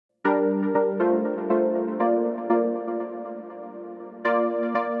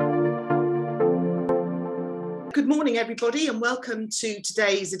morning, everybody, and welcome to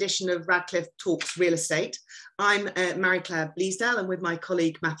today's edition of Radcliffe Talks Real Estate. I'm Mary-Claire Bleasdale, and with my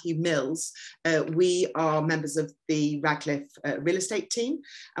colleague Matthew Mills, we are members of the Radcliffe real estate team,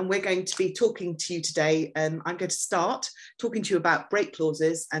 and we're going to be talking to you today. I'm going to start talking to you about break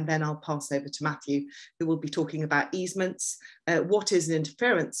clauses, and then I'll pass over to Matthew, who will be talking about easements, what is an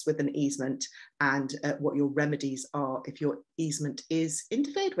interference with an easement, and what your remedies are if your easement is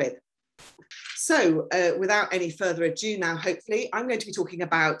interfered with. So without any further ado now, hopefully, I'm going to be talking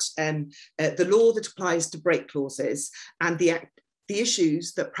about the law that applies to break clauses and the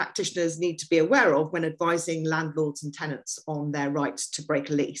issues that practitioners need to be aware of when advising landlords and tenants on their right to break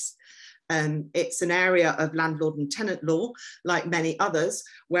a lease. It's an area of landlord and tenant law, like many others,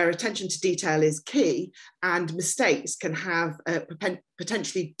 where attention to detail is key and mistakes can have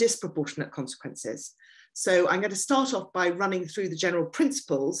potentially disproportionate consequences. So I'm going to start off by running through the general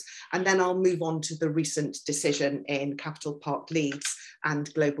principles, and then I'll move on to the recent decision in Capitol Park Leeds and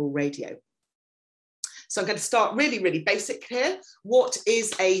Global Radio. So I'm going to start really basic here. What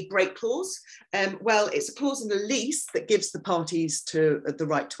is a break clause? Well, it's a clause in a lease that gives the parties to the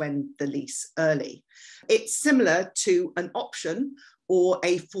right to end the lease early. It's similar to an option or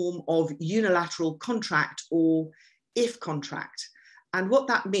a form of unilateral contract or if contract. And what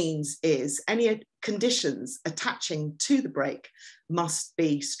that means is any conditions attaching to the break must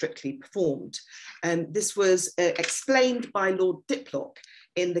be strictly performed. And this was explained by Lord Diplock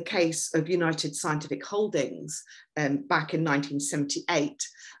in the case of United Scientific Holdings back in 1978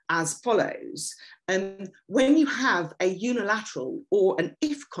 as follows. When you have a unilateral or an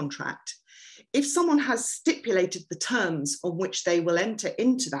if contract, if someone has stipulated the terms on which they will enter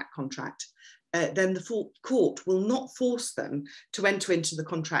into that contract, then the court will not force them to enter into the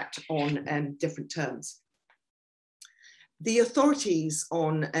contract on different terms. The authorities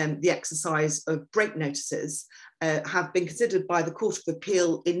on the exercise of break notices have been considered by the Court of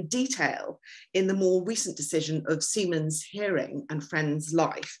Appeal in detail in the more recent decision of Siemens Hearing and Friends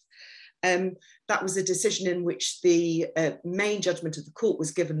Life. That was a decision in which the main judgment of the court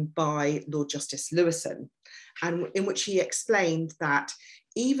was given by Lord Justice Lewison, and in which he explained that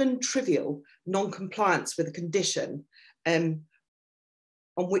even trivial non-compliance with a condition on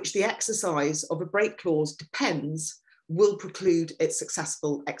which the exercise of a break clause depends will preclude its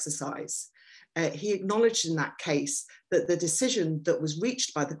successful exercise. He acknowledged in that case that the decision that was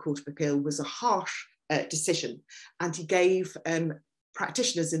reached by the Court of Appeal was a harsh decision, and he gave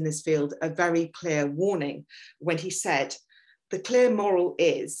practitioners in this field a very clear warning when he said, "The clear moral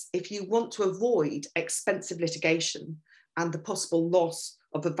is, if you want to avoid expensive litigation and the possible loss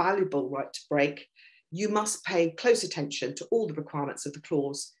of a valuable right to break, you must pay close attention to all the requirements of the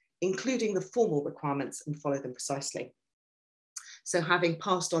clause, including the formal requirements, and follow them precisely." So having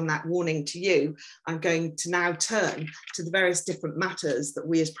passed on that warning to you, I'm going to now turn to the various different matters that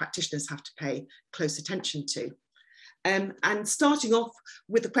we as practitioners have to pay close attention to. And starting off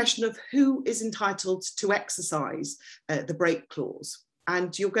with the question of who is entitled to exercise the break clause.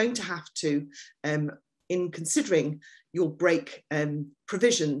 And you're going to have to, in considering your break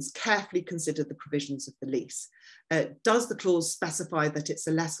provisions, carefully consider the provisions of the lease. Does the clause specify that it's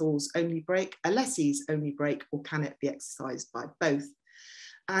a lessor's only break, a lessee's only break, or can it be exercised by both?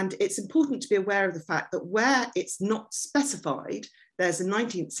 And it's important to be aware of the fact that where it's not specified, there's a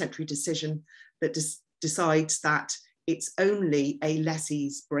 19th century decision that decides that it's only a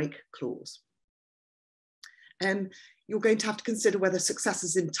lessee's break clause. You're going to have to consider whether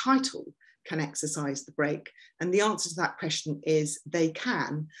successors in title can exercise the break, and the answer to that question is they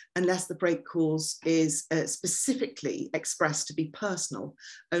can, unless the break clause is specifically expressed to be personal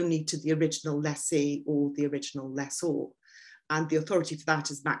only to the original lessee or the original lessor, and the authority for that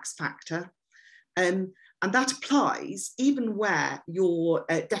is max factor. And that applies even where your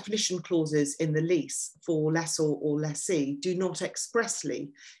definition clauses in the lease for lessor or lessee do not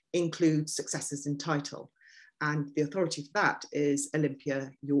expressly include successors in title. And the authority for that is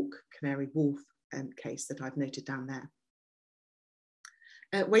Olympia, York, Canary Wharf case that I've noted down there.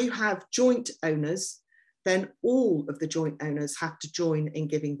 Where you have joint owners, then all of the joint owners have to join in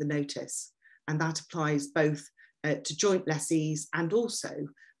giving the notice. And that applies both to joint lessees and also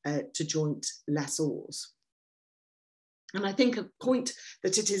to joint lessors. And I think a point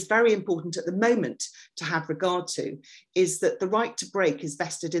that it is very important at the moment to have regard to is that the right to break is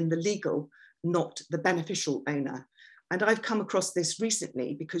vested in the legal, not the beneficial owner. And I've come across this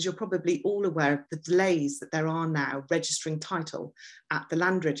recently because you're probably all aware of the delays that there are now registering title at the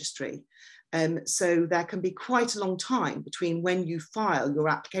land registry. So there can be quite a long time between when you file your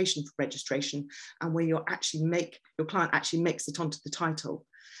application for registration and when your client actually makes it onto the title.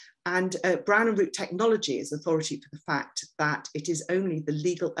 And Brown and Root Technology is authority for the fact that it is only the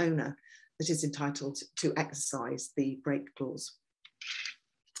legal owner that is entitled to exercise the break clause.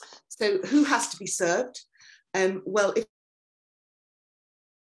 So who has to be served? Well, if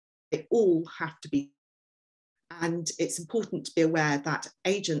they all have to be, and it's important to be aware that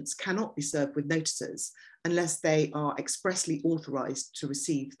agents cannot be served with notices unless they are expressly authorised to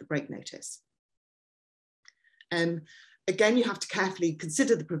receive the break notice. Again, you have to carefully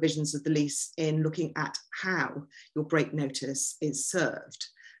consider the provisions of the lease in looking at how your break notice is served.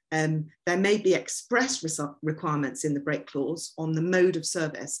 There may be express requirements in the break clause on the mode of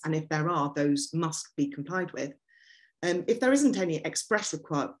service, and if there are, those must be complied with. If there isn't any express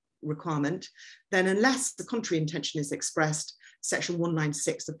requirement, then unless the contrary intention is expressed, Section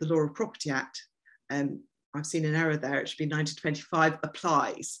 196 of the Law of Property Act, I've seen an error there, it should be 1925,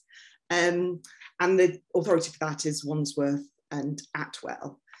 applies. And the authority for that is Wandsworth and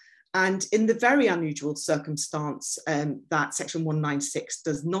Atwell. And in the very unusual circumstance that Section 196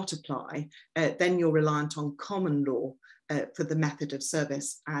 does not apply, then you're reliant on common law for the method of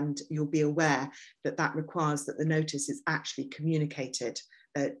service, and you'll be aware that that requires that the notice is actually communicated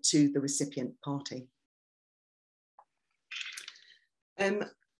to the recipient party.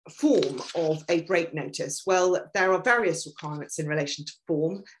 Form of a break notice. Well, there are various requirements in relation to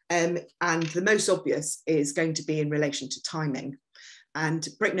form, and the most obvious is going to be in relation to timing. And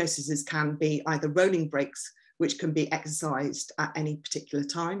break notices can be either rolling breaks, which can be exercised at any particular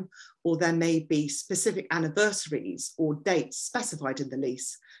time, or there may be specific anniversaries or dates specified in the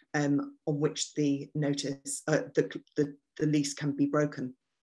lease on which the notice, the lease can be broken.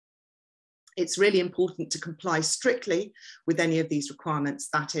 It's really important to comply strictly with any of these requirements,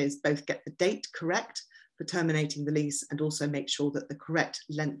 that is, both get the date correct for terminating the lease and also make sure that the correct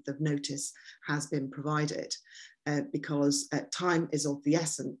length of notice has been provided, because time is of the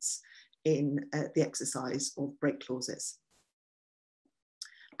essence in the exercise of break clauses.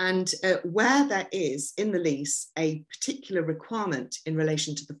 And where there is in the lease a particular requirement in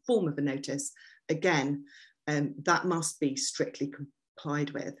relation to the form of a notice, again, that must be strictly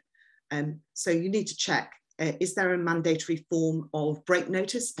complied with. So you need to check, is there a mandatory form of break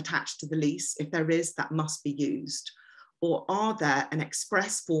notice attached to the lease? If there is, that must be used. Or are there an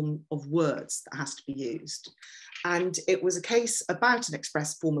express form of words that has to be used? And it was a case about an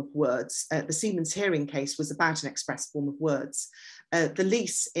express form of words. The Siemens hearing case was about an express form of words. The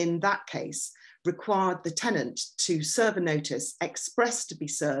lease in that case required the tenant to serve a notice expressed to be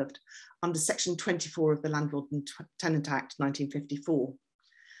served under Section 24 of the Landlord and Tenant Act 1954.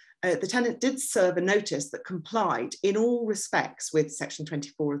 The tenant did serve a notice that complied in all respects with Section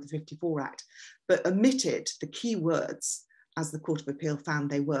 24 of the 54 Act, but omitted the key words, as the Court of Appeal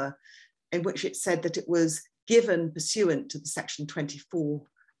found they were, in which it said that it was given pursuant to the Section 24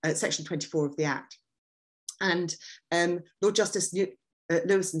 of the Act. And Lord Justice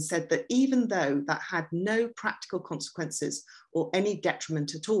Lewison said that even though that had no practical consequences or any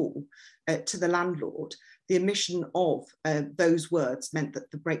detriment at all to the landlord, the omission of those words meant that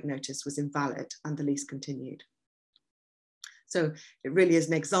the break notice was invalid and the lease continued. So it really is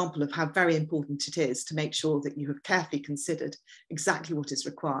an example of how very important it is to make sure that you have carefully considered exactly what is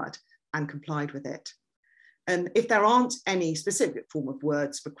required and complied with it. And if there aren't any specific form of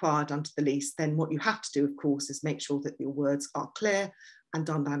words required under the lease, then what you have to do, of course, is make sure that your words are clear and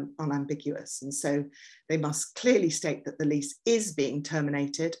unambiguous. And so they must clearly state that the lease is being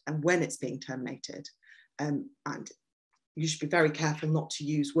terminated and when it's being terminated. And you should be very careful not to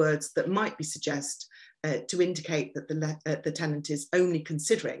use words that might be suggest to indicate that the tenant is only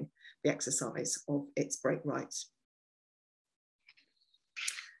considering the exercise of its break rights.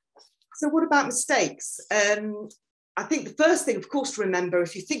 So what about mistakes? I think the first thing, of course, to remember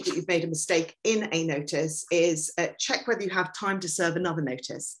if you think that you've made a mistake in a notice is check whether you have time to serve another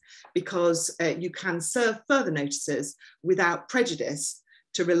notice, because you can serve further notices without prejudice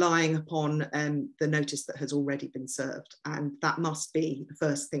to relying upon the notice that has already been served. And that must be the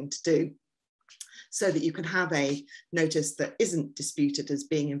first thing to do, so that you can have a notice that isn't disputed as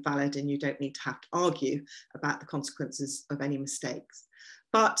being invalid and you don't need to have to argue about the consequences of any mistakes.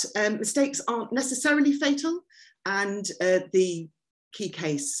 But mistakes aren't necessarily fatal, and the key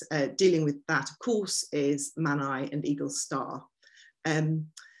case dealing with that, of course, is Manai and Eagle Star.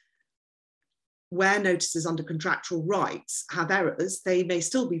 Where notices under contractual rights have errors, they may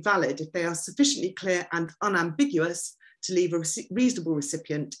still be valid if they are sufficiently clear and unambiguous to leave a reasonable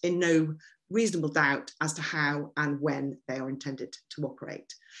recipient in no reasonable doubt as to how and when they are intended to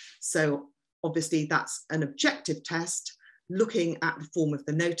operate. So obviously that's an objective test, looking at the form of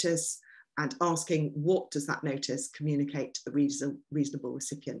the notice and asking what does that notice communicate to the reasonable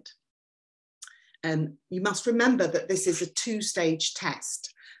recipient. You must remember that this is a two-stage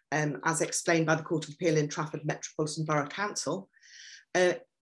test, as explained by the Court of Appeal in Trafford Metropolitan Borough Council.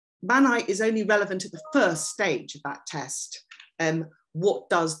 Manite is only relevant at the first stage of that test. What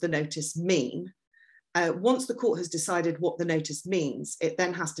does the notice mean? Once the court has decided what the notice means, it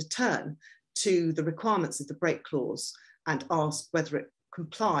then has to turn to the requirements of the break clause and ask whether it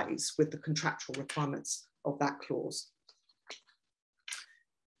complies with the contractual requirements of that clause.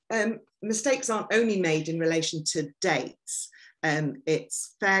 Mistakes aren't only made in relation to dates.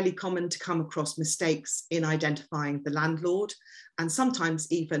 It's fairly common to come across mistakes in identifying the landlord, and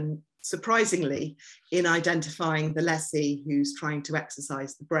sometimes even, surprisingly, in identifying the lessee who's trying to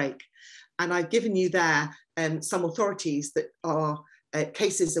exercise the break. And I've given you there some authorities that are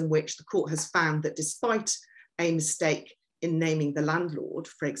cases in which the court has found that despite a mistake in naming the landlord,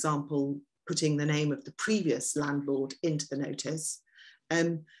 for example, putting the name of the previous landlord into the notice,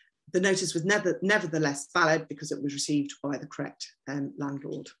 the notice was nevertheless valid because it was received by the correct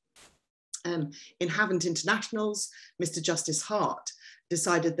landlord. In Havant Internationals, Mr. Justice Hart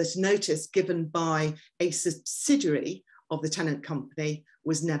decided that a notice given by a subsidiary of the tenant company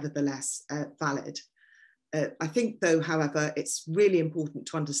was nevertheless valid. I think, though, however, it's really important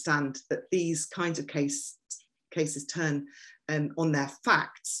to understand that these kinds of cases turn on their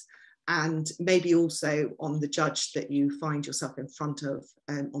facts, and maybe also on the judge that you find yourself in front of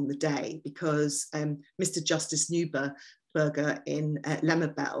on the day, because Mr. Justice Neuberger in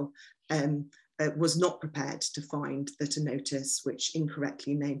Lemmerbell was not prepared to find that a notice which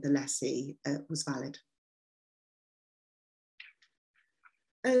incorrectly named the lessee was valid.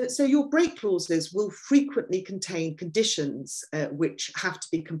 So your break clauses will frequently contain conditions which have to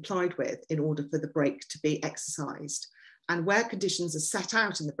be complied with in order for the break to be exercised. And where conditions are set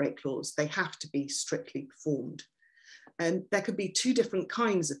out in the break clause, they have to be strictly performed. There could be two different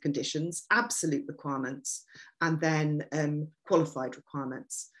kinds of conditions: absolute requirements and then qualified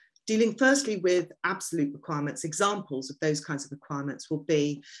requirements. Dealing firstly with absolute requirements, examples of those kinds of requirements will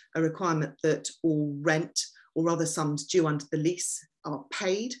be a requirement that all rent or other sums due under the lease are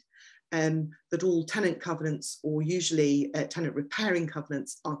paid, that all tenant covenants or usually tenant repairing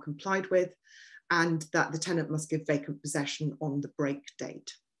covenants are complied with, and that the tenant must give vacant possession on the break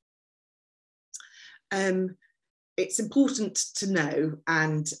date. It's important to know,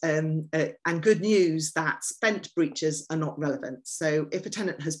 and good news, that spent breaches are not relevant. So if a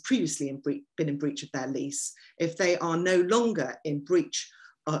tenant has previously been in breach of their lease, if they are no longer in breach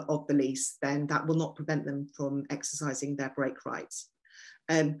of the lease, then that will not prevent them from exercising their break rights.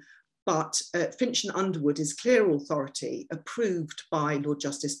 But Finch and Underwood is clear authority, approved by Lord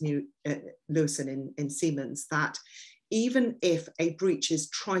Justice Lewison in Siemens, that even if a breach is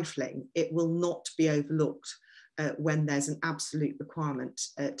trifling, it will not be overlooked when there's an absolute requirement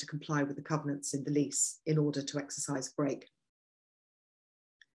to comply with the covenants in the lease in order to exercise break.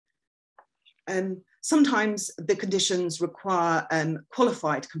 Sometimes the conditions require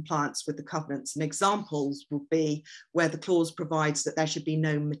qualified compliance with the covenants, and examples will be where the clause provides that there should be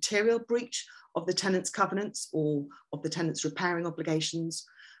no material breach of the tenant's covenants or of the tenant's repairing obligations,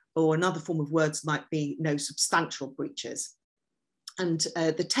 or another form of words might be no substantial breaches. And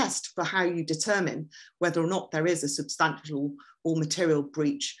the test for how you determine whether or not there is a substantial or material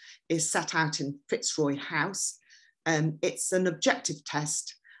breach is set out in Fitzroy House. It's an objective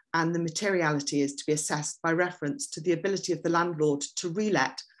test, and the materiality is to be assessed by reference to the ability of the landlord to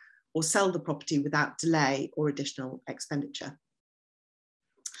relet or sell the property without delay or additional expenditure.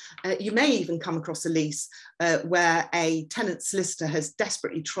 You may even come across a lease where a tenant solicitor has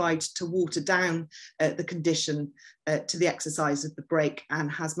desperately tried to water down the condition to the exercise of the break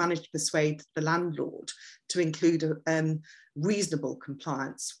and has managed to persuade the landlord to include reasonable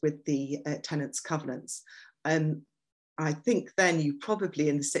compliance with the tenant's covenants. I think then you're probably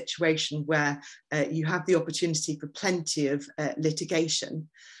in the situation where you have the opportunity for plenty of litigation.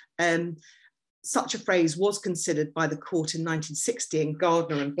 Such a phrase was considered by the court in 1960 in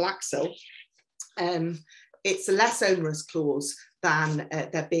Gardner and Blacksell. It's a less onerous clause than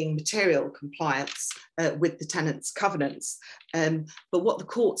there being material compliance with the tenant's covenants. But what the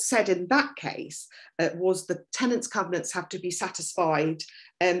court said in that case was the tenant's covenants have to be satisfied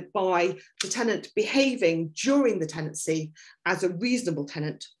by the tenant behaving during the tenancy as a reasonable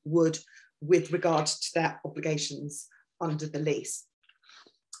tenant would with regard to their obligations under the lease.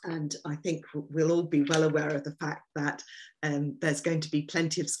 And I think we'll all be well aware of the fact that there's going to be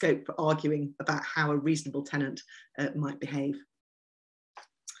plenty of scope for arguing about how a reasonable tenant might behave.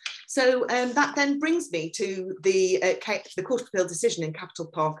 So that then brings me to the Court of Appeal decision in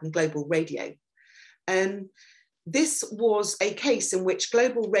Capitol Park and Global Radio. This was a case in which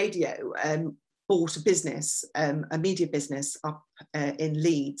Global Radio bought a business, a media business up in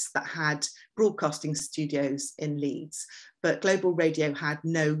Leeds that had broadcasting studios in Leeds, but Global Radio had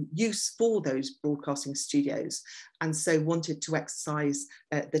no use for those broadcasting studios and so wanted to exercise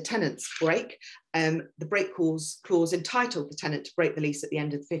the tenant's break. The break clause entitled the tenant to break the lease at the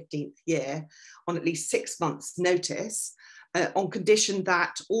end of the 15th year on at least 6 months' notice, on condition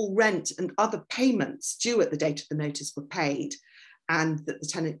that all rent and other payments due at the date of the notice were paid, and that the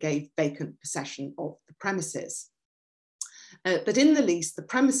tenant gave vacant possession of the premises. But in the lease, the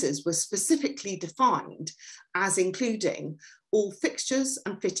premises were specifically defined as including all fixtures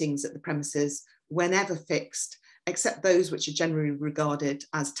and fittings at the premises whenever fixed, except those which are generally regarded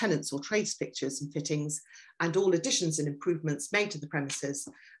as tenants or trades fixtures and fittings, and all additions and improvements made to the premises,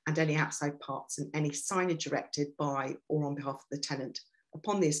 and any outside parts and any signage erected by or on behalf of the tenant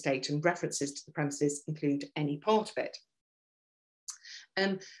upon the estate, and references to the premises include any part of it.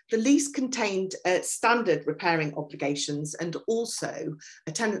 The lease contained standard repairing obligations and also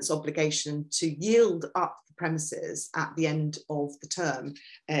a tenant's obligation to yield up the premises at the end of the term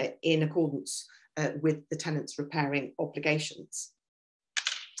in accordance with the tenant's repairing obligations.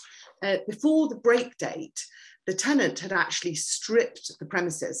 Before the break date, the tenant had actually stripped the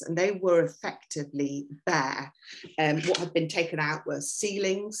premises and they were effectively bare. What had been taken out were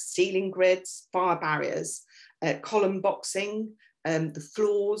ceilings, ceiling grids, fire barriers, column boxing, the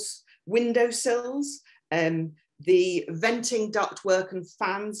floors, windowsills, the venting ductwork and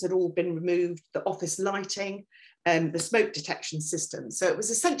fans had all been removed, the office lighting, the smoke detection system. So it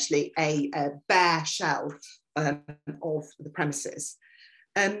was essentially a bare shell of the premises.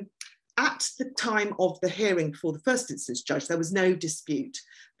 At the time of the hearing before the first instance judge, there was no dispute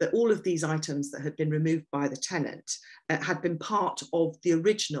that all of these items that had been removed by the tenant had been part of the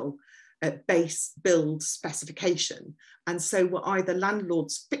original base build specification, and so were either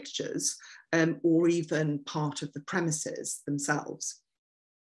landlord's fixtures or even part of the premises themselves.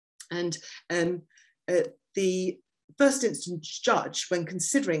 And the first instance judge, when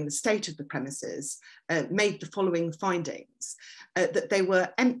considering the state of the premises, made the following findings: that they were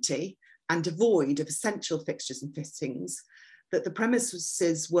empty and devoid of essential fixtures and fittings, that the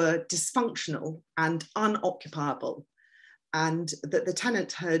premises were dysfunctional and unoccupiable, and that the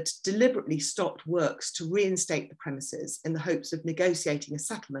tenant had deliberately stopped works to reinstate the premises in the hopes of negotiating a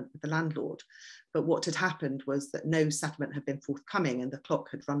settlement with the landlord. But what had happened was that no settlement had been forthcoming and the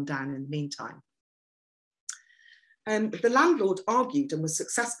clock had run down in the meantime. The landlord argued, and was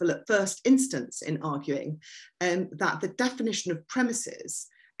successful at first instance in arguing, that the definition of premises,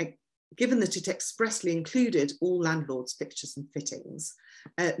 given that it expressly included all landlord's fixtures and fittings,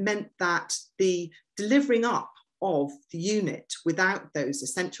 meant that the delivering up of the unit without those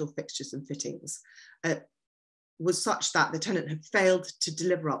essential fixtures and fittings was such that the tenant had failed to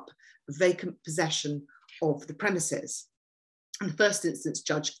deliver up vacant possession of the premises. And the first instance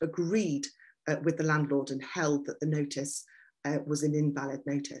judge agreed with the landlord and held that the notice was an invalid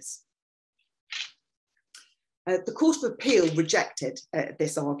notice. The Court of Appeal rejected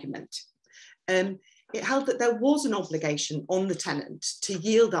this argument. It held that there was an obligation on the tenant to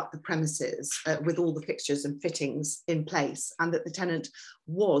yield up the premises with all the fixtures and fittings in place, and that the tenant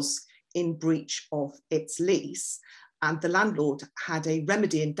was in breach of its lease, and the landlord had a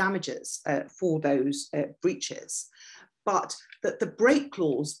remedy and damages for those breaches, but that the break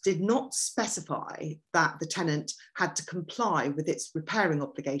clause did not specify that the tenant had to comply with its repairing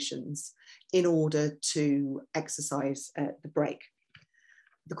obligations in order to exercise the break.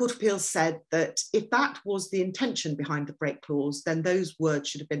 The Court of Appeal said that if that was the intention behind the break clause, then those words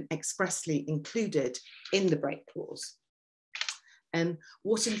should have been expressly included in the break clause. And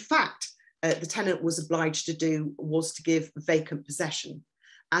what in fact the tenant was obliged to do was to give vacant possession,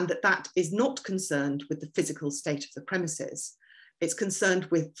 and that is not concerned with the physical state of the premises. It's concerned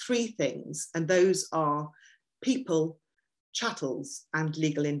with three things, and those are people, chattels, and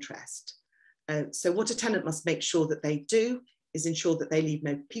legal interest. So what a tenant must make sure that they do is ensure that they leave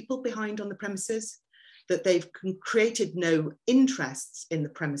no people behind on the premises, that they've created no interests in the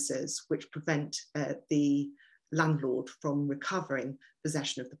premises which prevent the landlord from recovering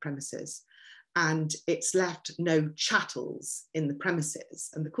possession of the premises, and it's left no chattels in the premises.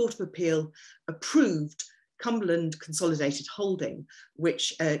 And the Court of Appeal approved Cumberland Consolidated Holding,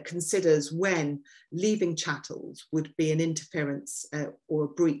 which considers when leaving chattels would be an interference or a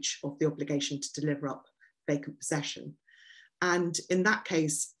breach of the obligation to deliver up vacant possession. And in that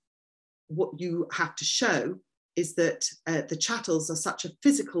case, what you have to show is that the chattels are such a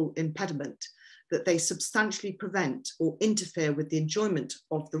physical impediment that they substantially prevent or interfere with the enjoyment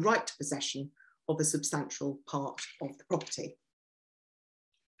of the right to possession of a substantial part of the property.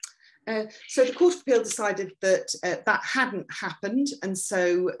 So the Court of Appeal decided that that hadn't happened, and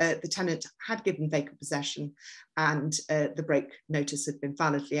so the tenant had given vacant possession and the break notice had been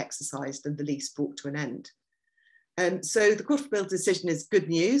validly exercised and the lease brought to an end. So the Court of Appeal decision is good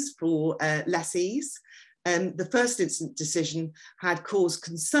news for lessees. The first instance decision had caused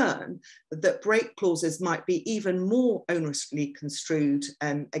concern that break clauses might be even more onerously construed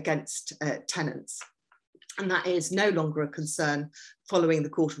against tenants. And that is no longer a concern following the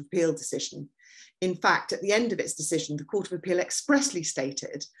Court of Appeal decision. In fact, at the end of its decision, the Court of Appeal expressly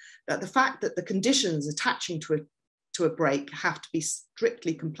stated that the fact that the conditions attaching to a break have to be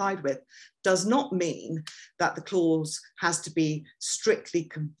strictly complied with does not mean that the clause has to be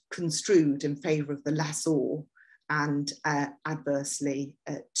strictly construed in favour of the lessor and adversely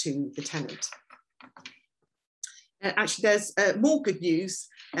to the tenant. Actually, there's more good news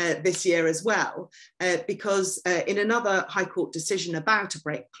this year as well, because in another High Court decision about a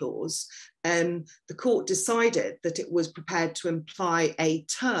break clause, the court decided that it was prepared to imply a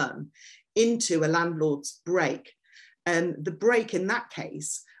term into a landlord's break. The break in that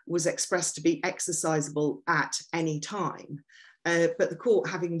case was expressed to be exercisable at any time. But the court,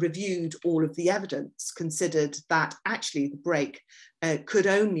 having reviewed all of the evidence, considered that actually the break could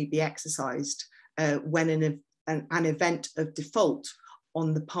only be exercised when an event of default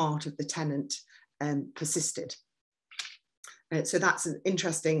on the part of the tenant persisted. So that's an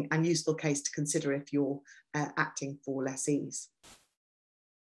interesting and useful case to consider if you're acting for lessees.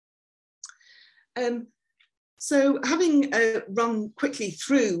 So having run quickly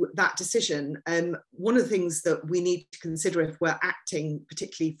through that decision, one of the things that we need to consider if we're acting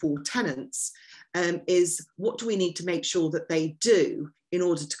particularly for tenants is what do we need to make sure that they do in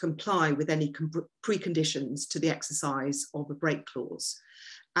order to comply with any preconditions to the exercise of a break clause.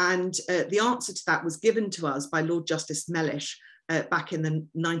 And the answer to that was given to us by Lord Justice Mellish back in the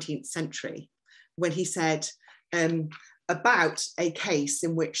 19th century, when he said about a case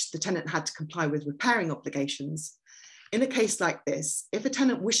in which the tenant had to comply with repairing obligations. In a case like this, if a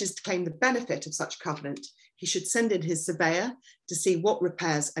tenant wishes to claim the benefit of such covenant, he should send in his surveyor to see what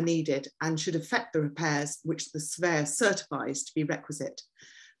repairs are needed and should effect the repairs which the surveyor certifies to be requisite.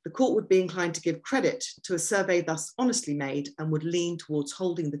 The court would be inclined to give credit to a survey thus honestly made and would lean towards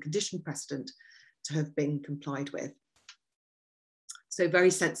holding the condition precedent to have been complied with. So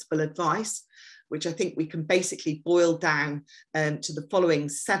very sensible advice, which I think we can basically boil down to the following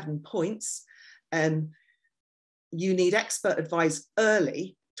 7 points. You need expert advice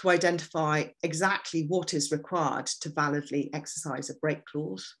early to identify exactly what is required to validly exercise a break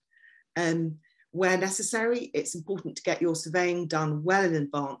clause. Where necessary, it's important to get your surveying done well in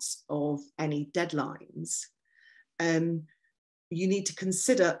advance of any deadlines. You need to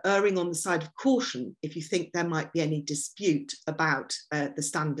consider erring on the side of caution if you think there might be any dispute about the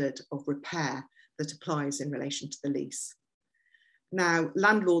standard of repair that applies in relation to the lease. Now,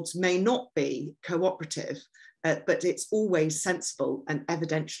 landlords may not be cooperative, but it's always sensible and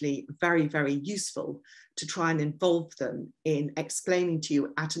evidentially very, very useful to try and involve them in explaining to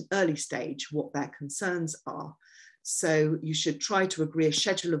you at an early stage what their concerns are. So you should try to agree a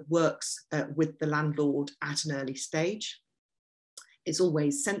schedule of works with the landlord at an early stage. It's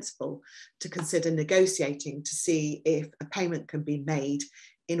always sensible to consider negotiating to see if a payment can be made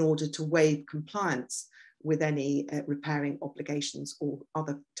in order to waive compliance with any repairing obligations or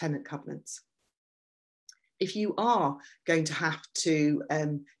other tenant covenants. If you are going to have to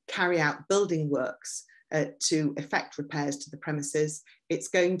carry out building works to effect repairs to the premises, it's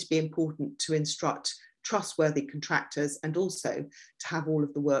going to be important to instruct trustworthy contractors and also to have all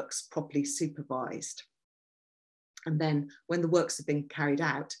of the works properly supervised. And then when the works have been carried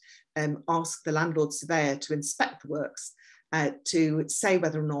out, ask the landlord surveyor to inspect the works to say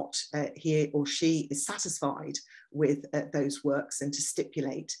whether or not he or she is satisfied with those works and to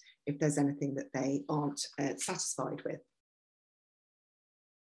stipulate if there's anything that they aren't satisfied with.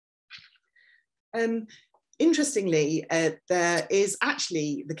 Interestingly, there is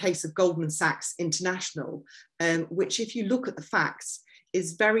actually the case of Goldman Sachs International, which if you look at the facts,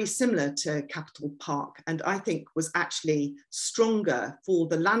 is very similar to Capitol Park, and I think was actually stronger for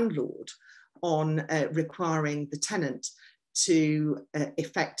the landlord on requiring the tenant to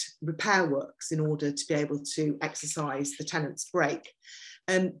effect repair works in order to be able to exercise the tenant's break.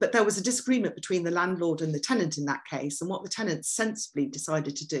 But there was a disagreement between the landlord and the tenant in that case, and what the tenant sensibly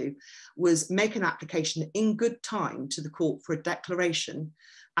decided to do was make an application in good time to the court for a declaration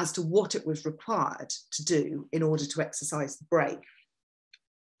as to what it was required to do in order to exercise the break.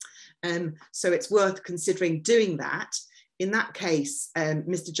 So it's worth considering doing that. In that case,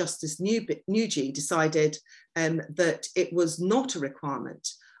 Mr. Justice Nugee decided that it was not a requirement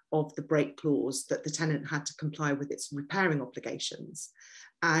of the break clause that the tenant had to comply with its repairing obligations.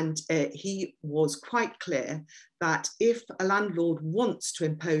 And he was quite clear that if a landlord wants to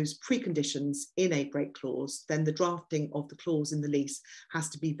impose preconditions in a break clause, then the drafting of the clause in the lease has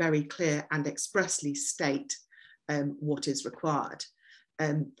to be very clear and expressly state what is required.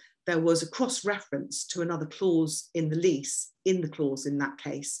 There was a cross-reference to another clause in the lease, in the clause in that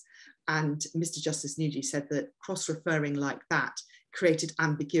case, and Mr. Justice Nugee said that cross-referring like that created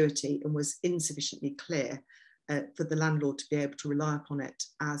ambiguity and was insufficiently clear for the landlord to be able to rely upon it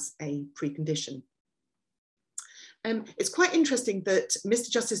as a precondition. It's quite interesting that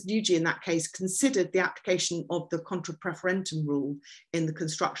Mr. Justice Nugee in that case considered the application of the contra preferentum rule in the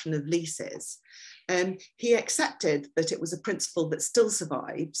construction of leases. He accepted that it was a principle that still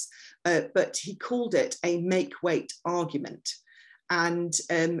survives, but he called it a make-weight argument. And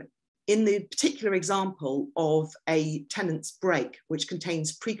in the particular example of a tenant's break, which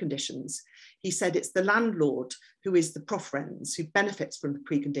contains preconditions, he said it's the landlord who is the proferens, who benefits from the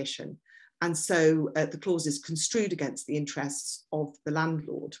precondition. And so the clause is construed against the interests of the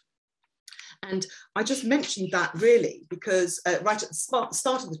landlord. And I just mentioned that really because right at the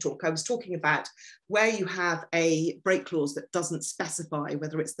start of the talk, I was talking about where you have a break clause that doesn't specify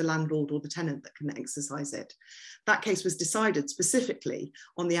whether it's the landlord or the tenant that can exercise it. That case was decided specifically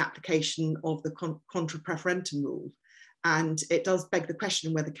on the application of the contra preferentum rule. And it does beg the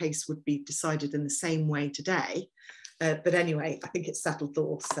question whether the case would be decided in the same way today. But anyway, I think it's settled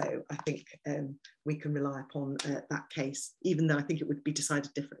law, so I think we can rely upon that case, even though I think it would be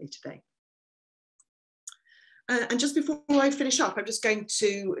decided differently today. And just before I finish up, I'm just going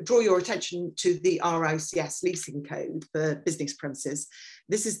to draw your attention to the RICS leasing code for business premises.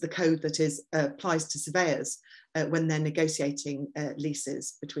 This is the code that applies to surveyors when they're negotiating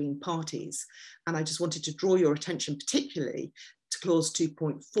leases between parties. And I just wanted to draw your attention particularly to clause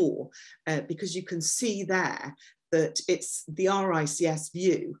 2.4, because you can see there that it's the RICS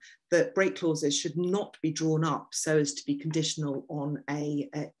view that break clauses should not be drawn up so as to be conditional on a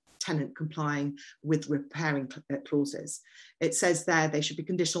tenant complying with repairing clauses. It says there they should be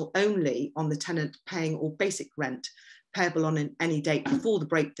conditional only on the tenant paying all basic rent payable on any date before the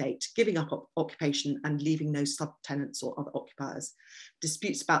break date, giving up occupation and leaving no subtenants or other occupiers.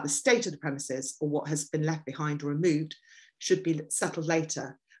 Disputes about the state of the premises or what has been left behind or removed should be settled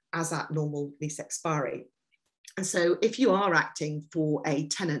later as at normal lease expiry. And so if you are acting for a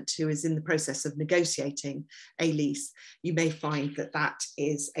tenant who is in the process of negotiating a lease, you may find that that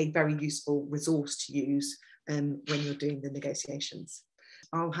is a very useful resource to use when you're doing the negotiations.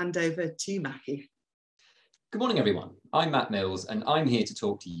 I'll hand over to Matthew. Good morning, everyone. I'm Matt Mills, and I'm here to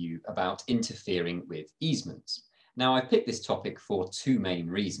talk to you about interfering with easements. Now, I picked this topic for two main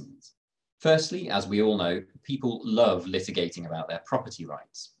reasons. Firstly, as we all know, people love litigating about their property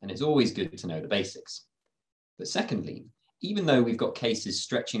rights, and it's always good to know the basics. But secondly, even though we've got cases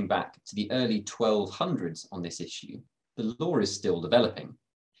stretching back to the early 1200s on this issue, the law is still developing.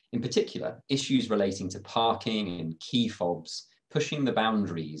 In particular, issues relating to parking and key fobs pushing the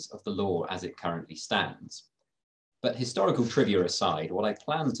boundaries of the law as it currently stands. But historical trivia aside, what I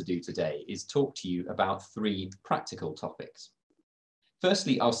plan to do today is talk to you about three practical topics.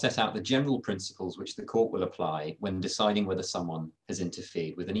 Firstly, I'll set out the general principles which the court will apply when deciding whether someone has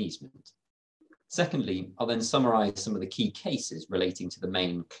interfered with an easement. Secondly, I'll then summarise some of the key cases relating to the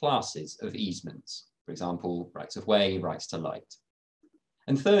main classes of easements, for example, rights of way, rights to light.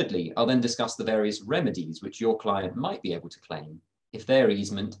 And thirdly, I'll then discuss the various remedies which your client might be able to claim if their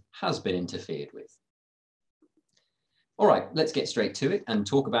easement has been interfered with. All right, let's get straight to it and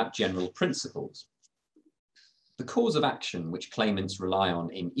talk about general principles. The cause of action which claimants rely on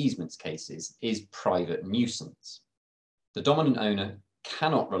in easements cases is private nuisance. The dominant owner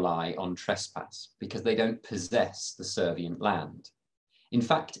cannot rely on trespass because they don't possess the servient land. In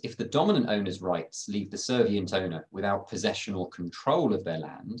fact, if the dominant owner's rights leave the servient owner without possession or control of their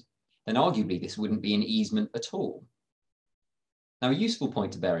land, then arguably this wouldn't be an easement at all. Now, a useful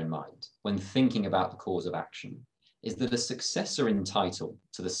point to bear in mind when thinking about the cause of action is that a successor in title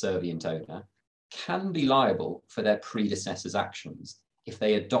to the servient owner can be liable for their predecessor's actions if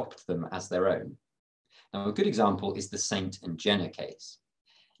they adopt them as their own. Now, a good example is the Saint and Jenner case.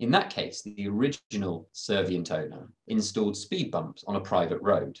 In that case, the original servient owner installed speed bumps on a private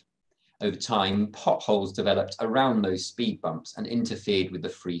road. Over time, potholes developed around those speed bumps and interfered with the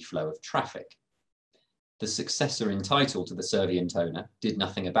free flow of traffic. The successor entitled to the servient owner did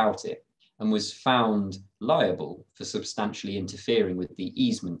nothing about it and was found liable for substantially interfering with the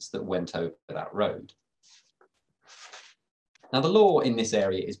easements that went over that road. Now, the law in this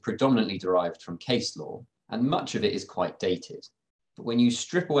area is predominantly derived from case law, and much of it is quite dated. But when you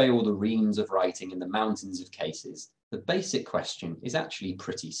strip away all the reams of writing and the mountains of cases, the basic question is actually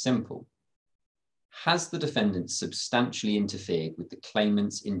pretty simple. Has the defendant substantially interfered with the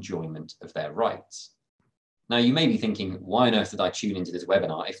claimant's enjoyment of their rights? Now, you may be thinking, why on earth did I tune into this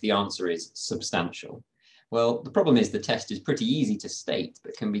webinar if the answer is substantial? Well, the problem is the test is pretty easy to state,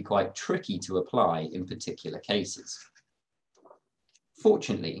 but can be quite tricky to apply in particular cases.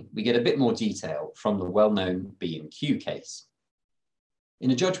 Fortunately, we get a bit more detail from the well-known B&Q case. In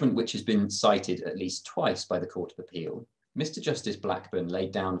a judgment which has been cited at least twice by the Court of Appeal, Mr. Justice Blackburn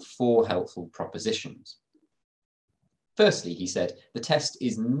laid down 4 helpful propositions. Firstly, he said, the test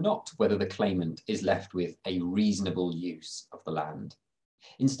is not whether the claimant is left with a reasonable use of the land.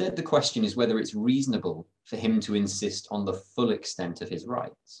 Instead, the question is whether it's reasonable for him to insist on the full extent of his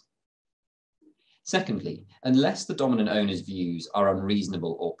rights. Secondly, unless the dominant owner's views are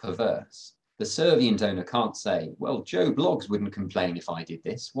unreasonable or perverse, the servient owner can't say, well, Joe Bloggs wouldn't complain if I did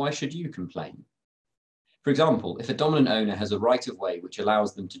this, why should you complain? For example, if a dominant owner has a right-of-way which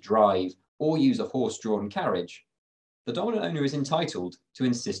allows them to drive or use a horse-drawn carriage, the dominant owner is entitled to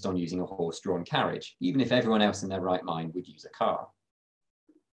insist on using a horse-drawn carriage, even if everyone else in their right mind would use a car.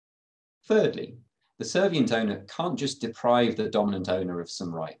 Thirdly, the servient owner can't just deprive the dominant owner of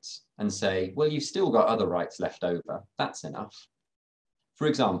some rights and say, well, you've still got other rights left over, that's enough. For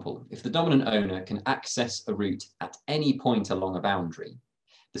example, if the dominant owner can access a route at any point along a boundary,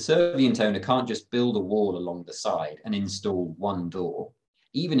 the servient owner can't just build a wall along the side and install one door,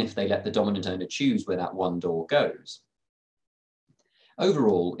 even if they let the dominant owner choose where that one door goes.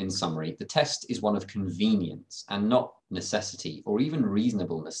 Overall, in summary, the test is one of convenience and not necessity or even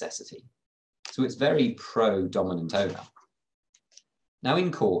reasonable necessity. So it's very pro-dominant owner. Now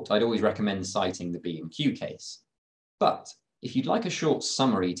in court, I'd always recommend citing the B&Q case. But if you'd like a short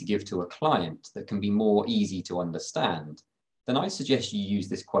summary to give to a client that can be more easy to understand, then I suggest you use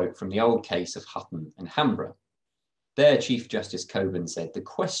this quote from the old case of Hutton and Hamborough. There, Chief Justice Cockburn said, the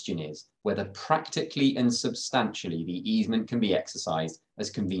question is whether practically and substantially the easement can be exercised as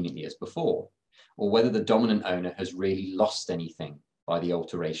conveniently as before, or whether the dominant owner has really lost anything by the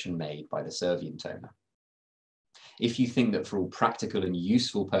alteration made by the servient owner. If you think that for all practical and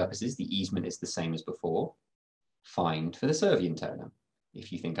useful purposes, the easement is the same as before, fine for the servient owner.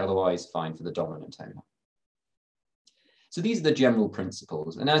 If you think otherwise, fine for the dominant owner. So these are the general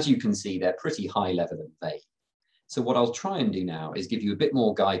principles, and as you can see, they're pretty high level and vague. So what I'll try and do now is give you a bit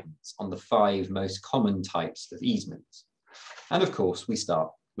more guidance on the 5 most common types of easements. And of course, we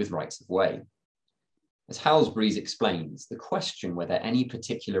start with rights of way. As Halsbury explains, the question whether any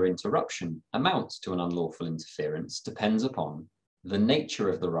particular interruption amounts to an unlawful interference depends upon the nature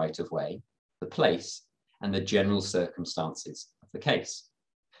of the right of way, the place, and the general circumstances of the case.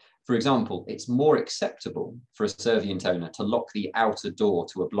 For example, it's more acceptable for a servient owner to lock the outer door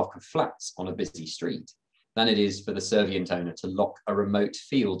to a block of flats on a busy street than it is for the servient owner to lock a remote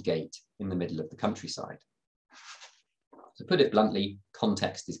field gate in the middle of the countryside. To put it bluntly,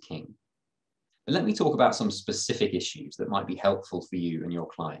 context is king. But let me talk about some specific issues that might be helpful for you and your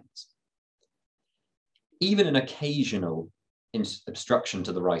clients. Even an occasional obstruction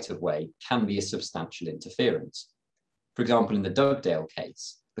to the right of way can be a substantial interference. For example, in the Dugdale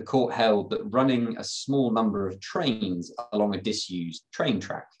case, the court held that running a small number of trains along a disused train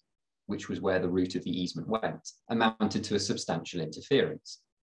track, which was where the route of the easement went, amounted to a substantial interference.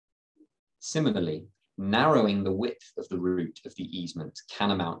 Similarly, narrowing the width of the route of the easement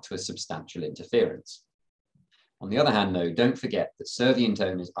can amount to a substantial interference. On the other hand, though, don't forget that servient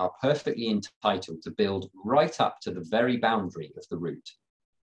owners are perfectly entitled to build right up to the very boundary of the route.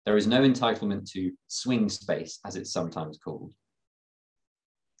 There is no entitlement to swing space, as it's sometimes called.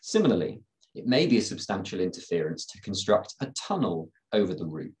 Similarly, it may be a substantial interference to construct a tunnel over the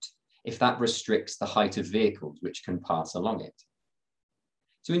route if that restricts the height of vehicles which can pass along it.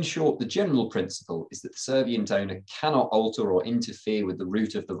 So in short, the general principle is that the servient owner cannot alter or interfere with the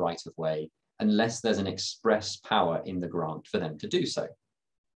route of the right of way unless there's an express power in the grant for them to do so.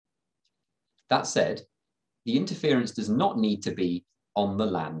 That said, the interference does not need to be on the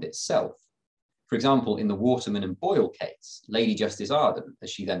land itself. For example, in the Waterman and Boyle case, Lady Justice Arden, as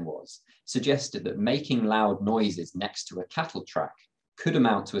she then was, suggested that making loud noises next to a cattle track could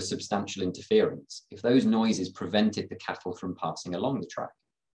amount to a substantial interference if those noises prevented the cattle from passing along the track.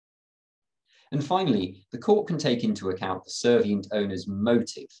 And finally, the court can take into account the servient owner's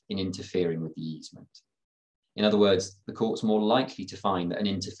motive in interfering with the easement. In other words, the court's more likely to find that an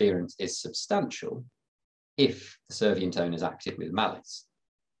interference is substantial if the servient owner's acted with malice.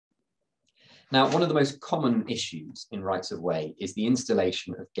 Now, one of the most common issues in rights of way is the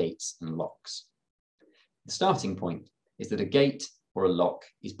installation of gates and locks. The starting point is that a gate or a lock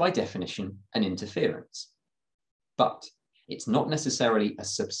is by definition an interference, but it's not necessarily a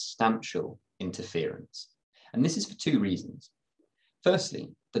substantial interference. And this is for two reasons. Firstly,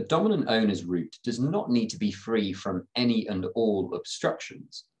 the dominant owner's route does not need to be free from any and all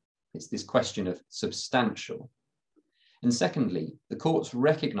obstructions. It's this question of substantial. And secondly, the courts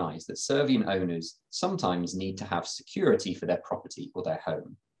recognise that servient owners sometimes need to have security for their property or their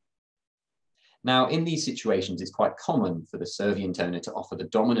home. Now, in these situations, it's quite common for the servient owner to offer the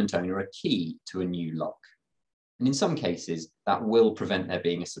dominant owner a key to a new lock. And in some cases, that will prevent there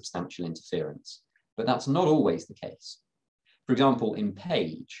being a substantial interference, but that's not always the case. For example, in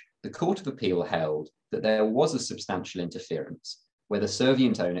Page, the Court of Appeal held that there was a substantial interference where the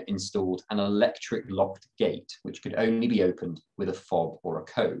servient owner installed an electric locked gate, which could only be opened with a fob or a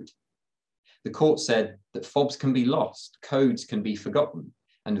code. The court said that fobs can be lost, codes can be forgotten,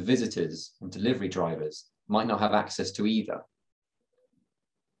 and visitors and delivery drivers might not have access to either.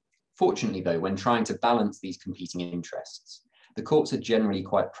 Fortunately, though, when trying to balance these competing interests, the courts are generally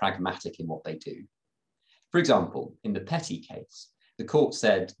quite pragmatic in what they do. For example, in the Petty case, the court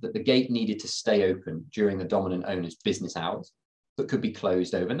said that the gate needed to stay open during the dominant owner's business hours, but could be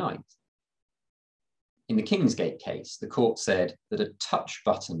closed overnight. In the Kingsgate case, the court said that a touch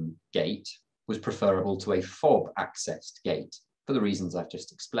button gate was preferable to a fob accessed gate for the reasons I've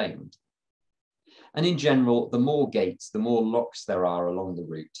just explained. And in general, the more gates, the more locks there are along the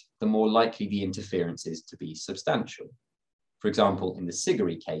route, the more likely the interference is to be substantial. For example, in the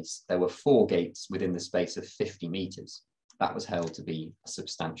Sigary case, there were 4 gates within the space of 50 metres. That was held to be a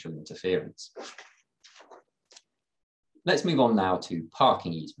substantial interference. Let's move on now to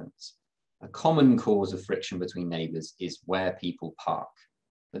parking easements. A common cause of friction between neighbours is where people park.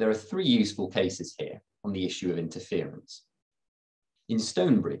 But there are 3 useful cases here on the issue of interference. In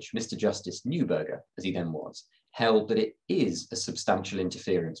Stonebridge, Mr. Justice Newberger, as he then was, held that it is a substantial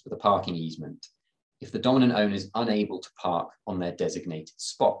interference with a parking easement if the dominant owner is unable to park on their designated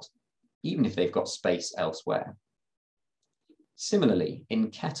spot, even if they've got space elsewhere. Similarly, in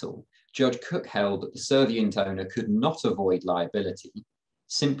Kettle, Judge Cook held that the servient owner could not avoid liability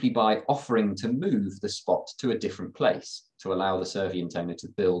simply by offering to move the spot to a different place to allow the servient owner to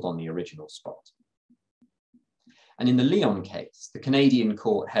build on the original spot. And in the Leon case, the Canadian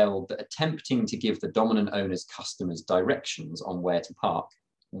court held that attempting to give the dominant owner's customers directions on where to park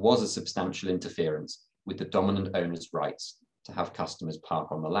was a substantial interference with the dominant owner's rights to have customers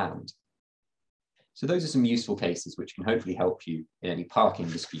park on the land. So those are some useful cases which can hopefully help you in any parking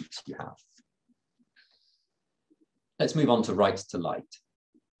disputes you have. Let's move on to right to light.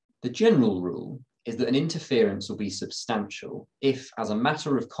 The general rule is that an interference will be substantial if, as a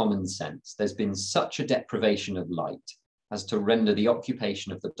matter of common sense, there's been such a deprivation of light as to render the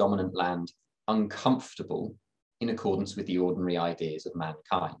occupation of the dominant land uncomfortable in accordance with the ordinary ideas of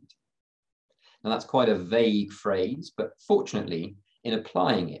mankind. Now, that's quite a vague phrase, but fortunately, in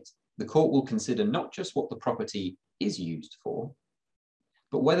applying it, the court will consider not just what the property is used for,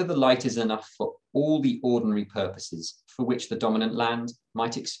 but whether the light is enough for all the ordinary purposes for which the dominant land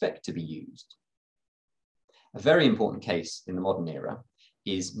might expect to be used. A very important case in the modern era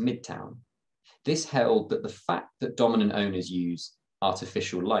is Midtown. This held that the fact that dominant owners use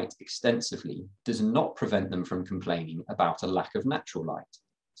artificial light extensively does not prevent them from complaining about a lack of natural light.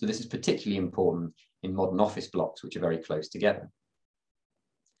 So this is particularly important in modern office blocks, which are very close together.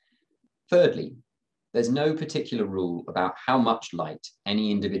 Thirdly, there's no particular rule about how much light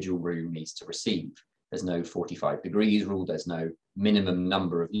any individual room needs to receive. There's no 45 degrees rule, there's no minimum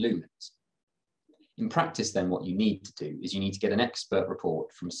number of lumens. In practice, then, what you need to do is you need to get an expert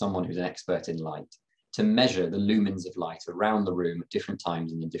report from someone who's an expert in light to measure the lumens of light around the room at different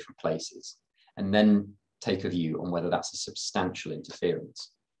times and in different places, and then take a view on whether that's a substantial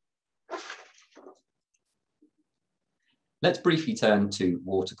interference. Let's briefly turn to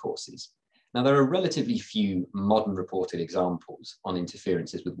watercourses. Now, there are relatively few modern reported examples on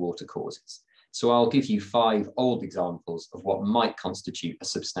interferences with watercourses, so I'll give you 5 old examples of what might constitute a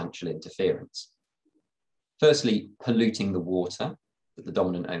substantial interference. Firstly, polluting the water that the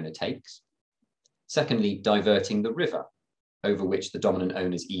dominant owner takes. Secondly, diverting the river over which the dominant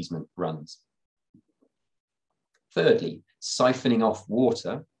owner's easement runs. Thirdly, siphoning off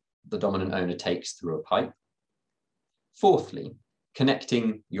water the dominant owner takes through a pipe. Fourthly,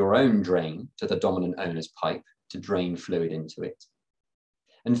 connecting your own drain to the dominant owner's pipe to drain fluid into it.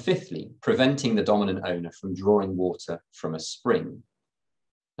 And fifthly, preventing the dominant owner from drawing water from a spring.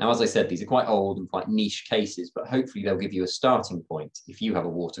 Now, as I said, these are quite old and quite niche cases, but hopefully they'll give you a starting point if you have a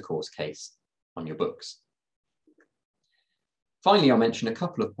watercourse case on your books. Finally, I'll mention a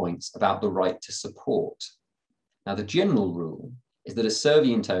couple of points about the right to support. Now, the general rule is that a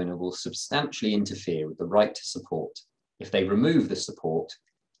servient owner will substantially interfere with the right to support if they remove the support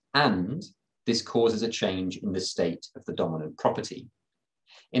and this causes a change in the state of the dominant property.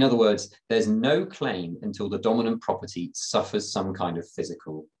 In other words, there's no claim until the dominant property suffers some kind of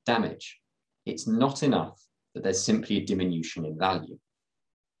physical damage. It's not enough that there's simply a diminution in value.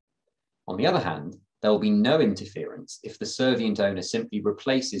 On the other hand, there will be no interference if the servient owner simply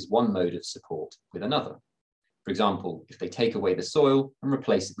replaces one mode of support with another. For example, if they take away the soil and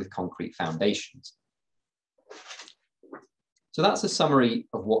replace it with concrete foundations. So that's a summary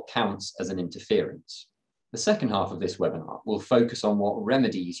of what counts as an interference. The second half of this webinar will focus on what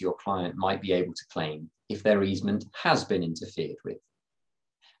remedies your client might be able to claim if their easement has been interfered with.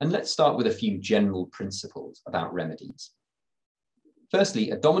 And let's start with a few general principles about remedies.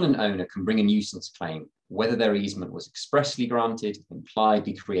 Firstly, a dominant owner can bring a nuisance claim whether their easement was expressly granted,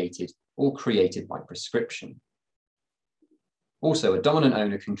 impliedly created, or created by prescription. Also, a dominant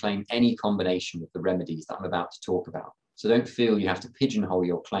owner can claim any combination of the remedies that I'm about to talk about, so don't feel you have to pigeonhole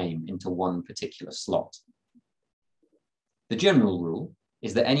your claim into one particular slot. The general rule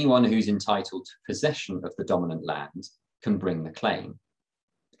is that anyone who's entitled to possession of the dominant land can bring the claim.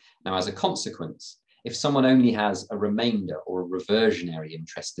 Now, as a consequence, if someone only has a remainder or a reversionary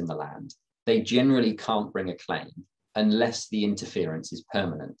interest in the land, they generally can't bring a claim unless the interference is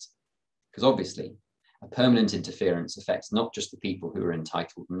permanent. Because obviously, a permanent interference affects not just the people who are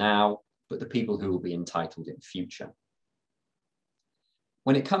entitled now, but the people who will be entitled in future.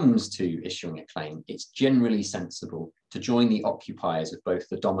 When it comes to issuing a claim, it's generally sensible to join the occupiers of both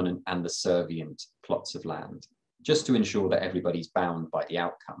the dominant and the servient plots of land, just to ensure that everybody's bound by the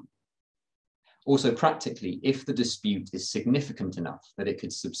outcome. Also, practically, if the dispute is significant enough that it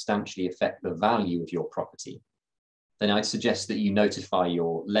could substantially affect the value of your property, then I'd suggest that you notify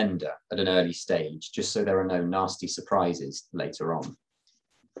your lender at an early stage, just so there are no nasty surprises later on.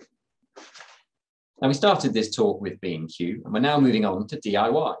 Now, we started this talk with B&Q, and we're now moving on to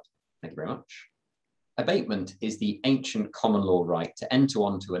DIY. Thank you very much. Abatement is the ancient common law right to enter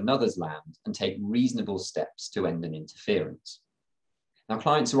onto another's land and take reasonable steps to end an interference. Now,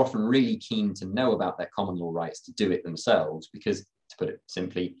 clients are often really keen to know about their common law rights to do it themselves because, to put it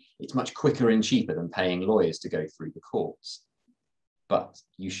simply, it's much quicker and cheaper than paying lawyers to go through the courts. But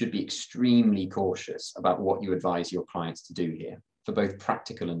you should be extremely cautious about what you advise your clients to do here for both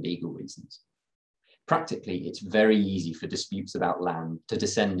practical and legal reasons. Practically, it's very easy for disputes about land to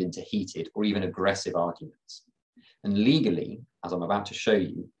descend into heated or even aggressive arguments. And legally, as I'm about to show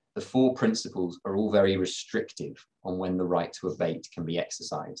you, the 4 principles are all very restrictive on when the right to abate can be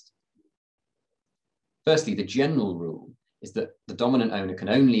exercised. Firstly, the general rule is that the dominant owner can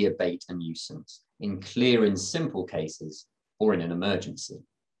only abate a nuisance in clear and simple cases or in an emergency.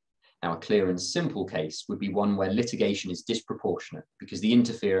 Now, a clear and simple case would be one where litigation is disproportionate because the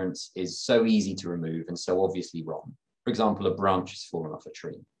interference is so easy to remove and so obviously wrong. For example, a branch has fallen off a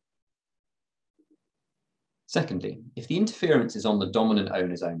tree. Secondly, if the interference is on the dominant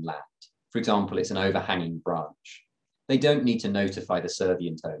owner's own land, for example, it's an overhanging branch, they don't need to notify the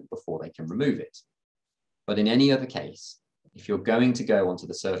servient owner before they can remove it. But in any other case, if you're going to go onto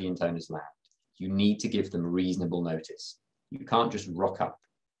the servient owner's land, you need to give them reasonable notice. You can't just rock up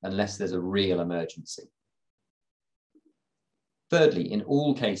unless there's a real emergency. Thirdly, in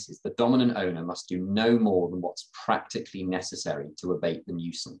all cases, the dominant owner must do no more than what's practically necessary to abate the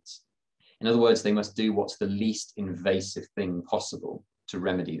nuisance. In other words, they must do what's the least invasive thing possible to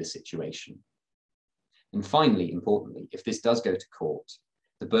remedy the situation. And finally, importantly, if this does go to court,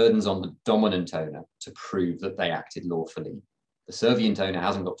 the burden's on the dominant owner to prove that they acted lawfully. The servient owner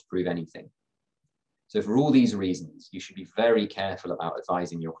hasn't got to prove anything. So for all these reasons, you should be very careful about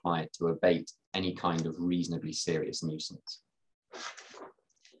advising your client to abate any kind of reasonably serious nuisance.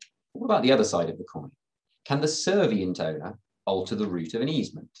 What about the other side of the coin? Can the servient owner alter the route of an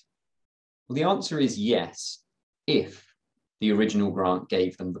easement? Well, the answer is yes, if the original grant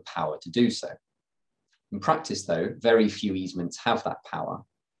gave them the power to do so. In practice, though, very few easements have that power,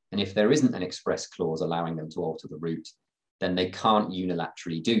 and if there isn't an express clause allowing them to alter the route, then they can't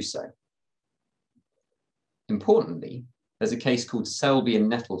unilaterally do so. Importantly, there's a case called Selby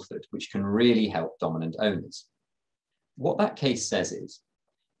and Nettleford, which can really help dominant owners. What that case says is,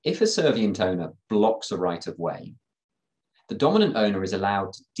 if a servient owner blocks a right of way, the dominant owner is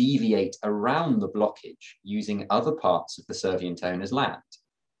allowed to deviate around the blockage using other parts of the servient owner's land.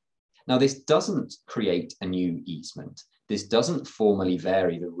 Now, this doesn't create a new easement. This doesn't formally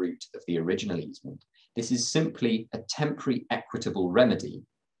vary the route of the original easement. This is simply a temporary equitable remedy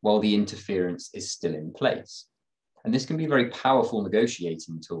while the interference is still in place. And this can be a very powerful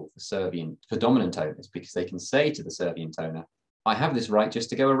negotiating tool for dominant owners, because they can say to the servient owner, I have this right just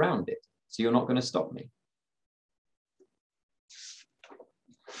to go around it, so you're not going to stop me.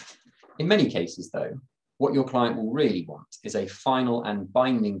 In many cases, though, what your client will really want is a final and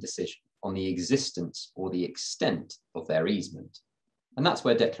binding decision on the existence or the extent of their easement. And that's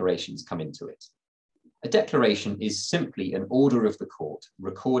where declarations come into it. A declaration is simply an order of the court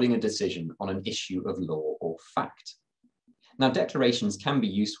recording a decision on an issue of law or fact. Now, declarations can be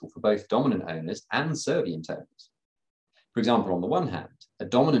useful for both dominant owners and servient owners. For example, on the one hand, a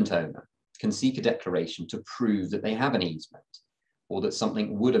dominant owner can seek a declaration to prove that they have an easement or that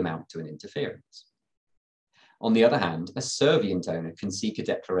something would amount to an interference. On the other hand, a servient owner can seek a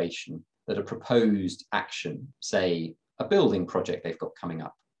declaration that a proposed action, say a building project they've got coming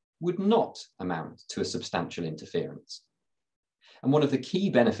up, would not amount to a substantial interference. And one of the key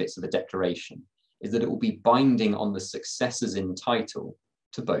benefits of a declaration is that it will be binding on the successors in title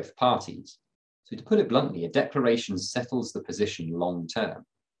to both parties. So to put it bluntly, a declaration settles the position long term.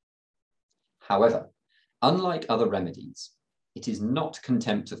 However, unlike other remedies, it is not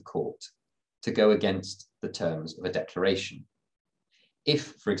contempt of court to go against the terms of a declaration.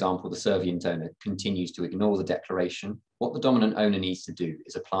 If, for example, the servient owner continues to ignore the declaration, what the dominant owner needs to do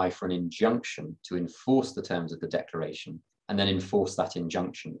is apply for an injunction to enforce the terms of the declaration and then enforce that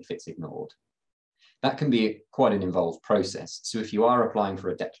injunction if it's ignored. That can be quite an involved process. So if you are applying for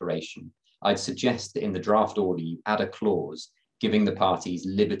a declaration, I'd suggest that in the draft order you add a clause giving the parties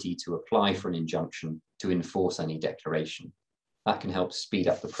liberty to apply for an injunction to enforce any declaration. That can help speed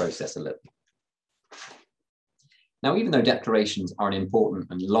up the process a little. Now, even though declarations are an important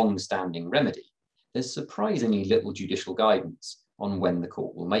and long-standing remedy, there's surprisingly little judicial guidance on when the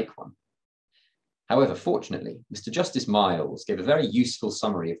court will make one. However, fortunately, Mr. Justice Miles gave a very useful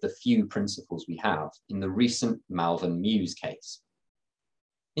summary of the few principles we have in the recent Malvern Mews case.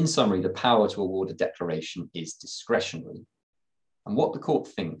 In summary, the power to award a declaration is discretionary. And what the court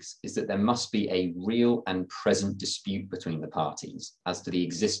thinks is that there must be a real and present dispute between the parties as to the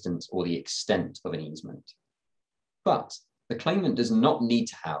existence or the extent of an easement. But the claimant does not need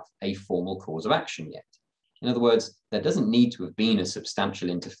to have a formal cause of action yet. In other words, there doesn't need to have been a substantial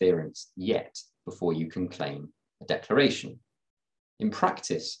interference yet before you can claim a declaration. In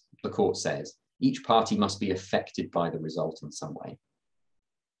practice, the court says, each party must be affected by the result in some way.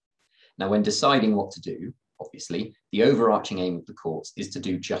 Now, when deciding what to do, obviously, the overarching aim of the courts is to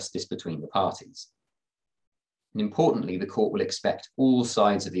do justice between the parties. And importantly, the court will expect all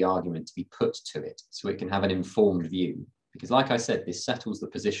sides of the argument to be put to it so it can have an informed view, because like I said, this settles the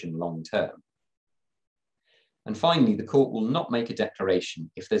position long term. And finally, the court will not make a declaration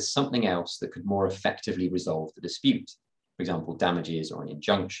if there's something else that could more effectively resolve the dispute, for example, damages or an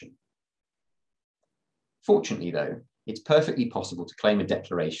injunction. Fortunately, though, it's perfectly possible to claim a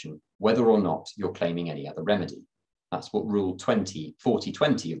declaration whether or not you're claiming any other remedy. That's what Rule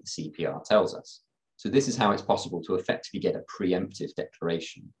 4020 of the CPR tells us. So this is how it's possible to effectively get a preemptive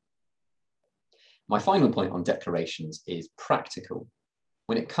declaration. My final point on declarations is practical.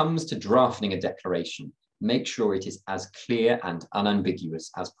 When it comes to drafting a declaration, make sure it is as clear and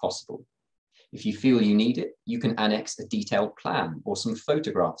unambiguous as possible. If you feel you need it, you can annex a detailed plan or some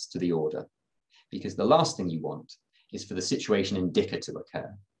photographs to the order, because the last thing you want is for the situation indica to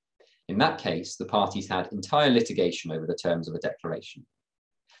occur. In that case, the parties had entire litigation over the terms of a declaration.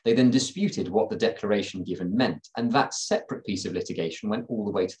 They then disputed what the declaration given meant, and that separate piece of litigation went all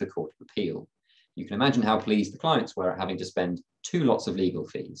the way to the Court of Appeal. You can imagine how pleased the clients were at having to spend 2 lots of legal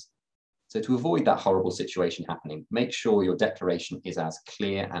fees. So to avoid that horrible situation happening, make sure your declaration is as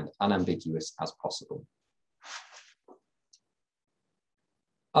clear and unambiguous as possible.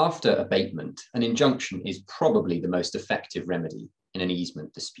 After abatement, an injunction is probably the most effective remedy in an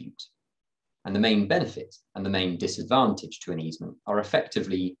easement dispute. And the main benefit and the main disadvantage to an easement are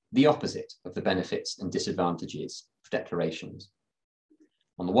effectively the opposite of the benefits and disadvantages of declarations.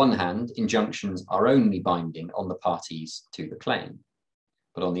 On the one hand, injunctions are only binding on the parties to the claim.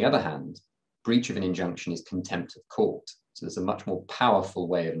 But on the other hand, breach of an injunction is contempt of court. So there's a much more powerful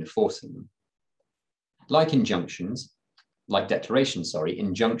way of enforcing them. Like declarations,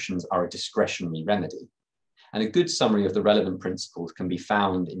 injunctions are a discretionary remedy. And a good summary of the relevant principles can be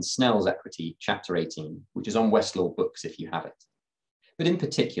found in Snell's Equity, Chapter 18, which is on Westlaw Books if you have it. But in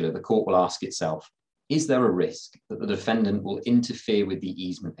particular, the court will ask itself, is there a risk that the defendant will interfere with the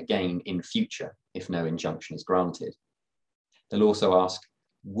easement again in future if no injunction is granted? They'll also ask,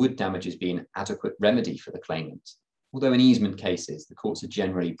 would damages be an adequate remedy for the claimant? Although in easement cases, the courts are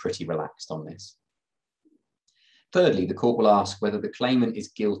generally pretty relaxed on this. Thirdly, the court will ask whether the claimant is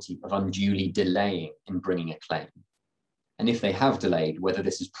guilty of unduly delaying in bringing a claim. And if they have delayed, whether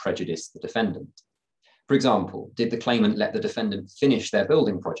this has prejudiced the defendant. For example, did the claimant let the defendant finish their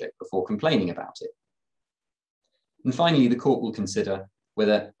building project before complaining about it? And finally, the court will consider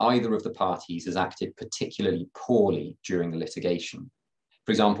whether either of the parties has acted particularly poorly during the litigation.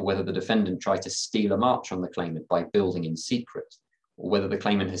 For example, whether the defendant tried to steal a march on the claimant by building in secret, or whether the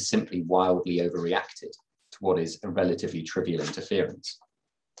claimant has simply wildly overreacted to what is a relatively trivial interference.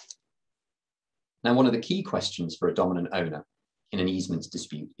 Now, one of the key questions for a dominant owner in an easement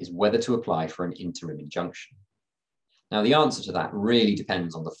dispute is whether to apply for an interim injunction. Now, the answer to that really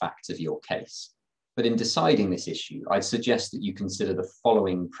depends on the facts of your case. But in deciding this issue, I'd suggest that you consider the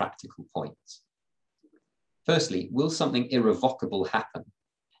following practical points. Firstly, will something irrevocable happen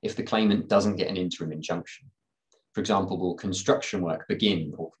if the claimant doesn't get an interim injunction? For example, will construction work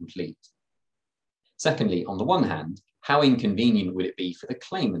begin or complete? Secondly, on the one hand, how inconvenient would it be for the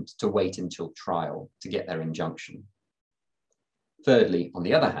claimant to wait until trial to get their injunction? Thirdly, on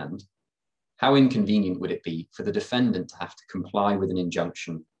the other hand, how inconvenient would it be for the defendant to have to comply with an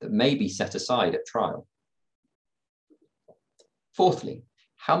injunction that may be set aside at trial? Fourthly,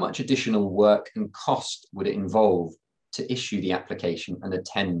 how much additional work and cost would it involve to issue the application and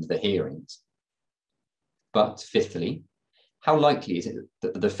attend the hearings? But fifthly, how likely is it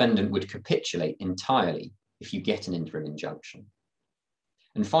that the defendant would capitulate entirely if you get an interim injunction?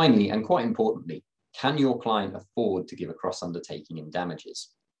 And finally, and quite importantly, can your client afford to give a cross undertaking in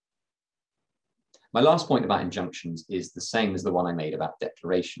damages? My last point about injunctions is the same as the one I made about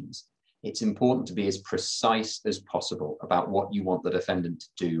declarations. It's important to be as precise as possible about what you want the defendant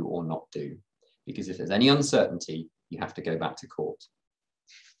to do or not do, because if there's any uncertainty, you have to go back to court.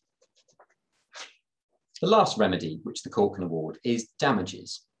 The last remedy which the court can award is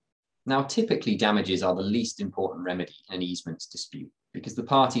damages. Now, typically damages are the least important remedy in an easements dispute because the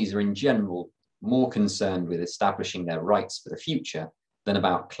parties are in general more concerned with establishing their rights for the future than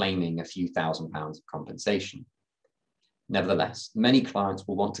about claiming a few £1,000s of compensation. Nevertheless, many clients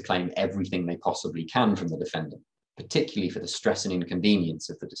will want to claim everything they possibly can from the defendant, particularly for the stress and inconvenience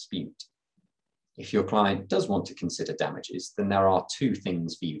of the dispute. If your client does want to consider damages, then there are two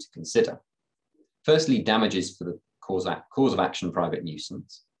things for you to consider. Firstly, damages for the cause of action private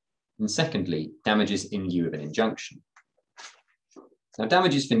nuisance, and secondly, damages in lieu of an injunction. Now,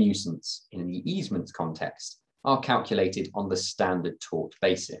 damages for nuisance in the easement context are calculated on the standard tort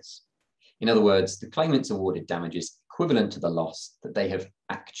basis. In other words, the claimant's awarded damages equivalent to the loss that they have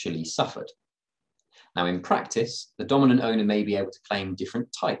actually suffered. Now, in practice, the dominant owner may be able to claim different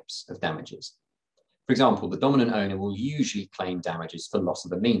types of damages. For example, the dominant owner will usually claim damages for loss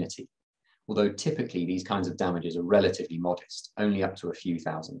of amenity, although typically these kinds of damages are relatively modest, only up to a few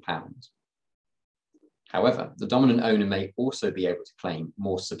 £1,000s. However, the dominant owner may also be able to claim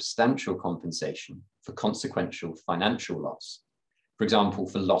more substantial compensation for consequential financial loss. For example,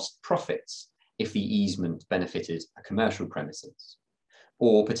 for lost profits if the easement benefited a commercial premises,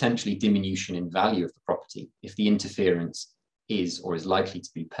 or potentially diminution in value of the property if the interference is or is likely to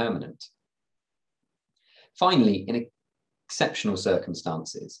be permanent. Finally, in exceptional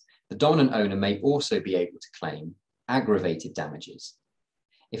circumstances, the dominant owner may also be able to claim aggravated damages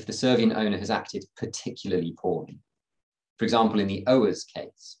if the servient owner has acted particularly poorly. For example, in the Owers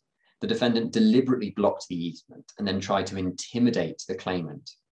case, the defendant deliberately blocked the easement and then tried to intimidate the claimant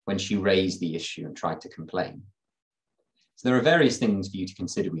when she raised the issue and tried to complain. So there are various things for you to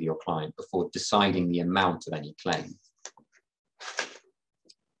consider with your client before deciding the amount of any claim.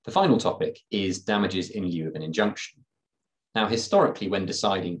 The final topic is damages in lieu of an injunction. Now, historically, when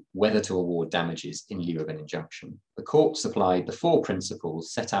deciding whether to award damages in lieu of an injunction, the courts applied the four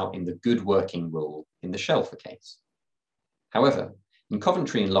principles set out in the good working rule in the Shelfer case. However, in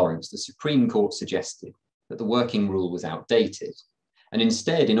Coventry and Lawrence, the Supreme Court suggested that the working rule was outdated, and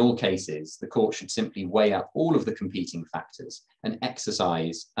instead, in all cases, the court should simply weigh up all of the competing factors and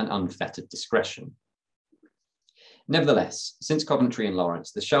exercise an unfettered discretion. Nevertheless, since Coventry and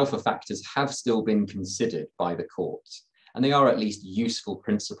Lawrence, the Shelfer factors have still been considered by the courts, and they are at least useful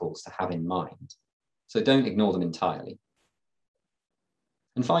principles to have in mind. So don't ignore them entirely.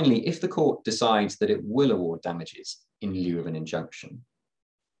 And finally, if the court decides that it will award damages in lieu of an injunction,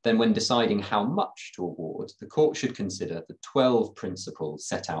 then when deciding how much to award, the court should consider the 12 principles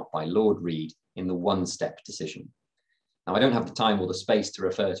set out by Lord Reed in the one-step decision. Now, I don't have the time or the space to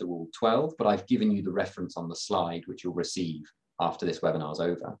refer to all 12, but I've given you the reference on the slide, which you'll receive after this webinar is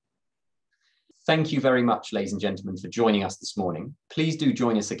over. Thank you very much, ladies and gentlemen, for joining us this morning. Please do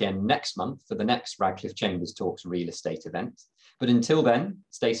join us again next month for the next Radcliffe Chambers Talks Real Estate event. But until then,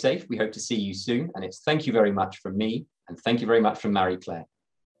 stay safe. We hope to see you soon. And it's thank you very much from me, and thank you very much from Marie Claire.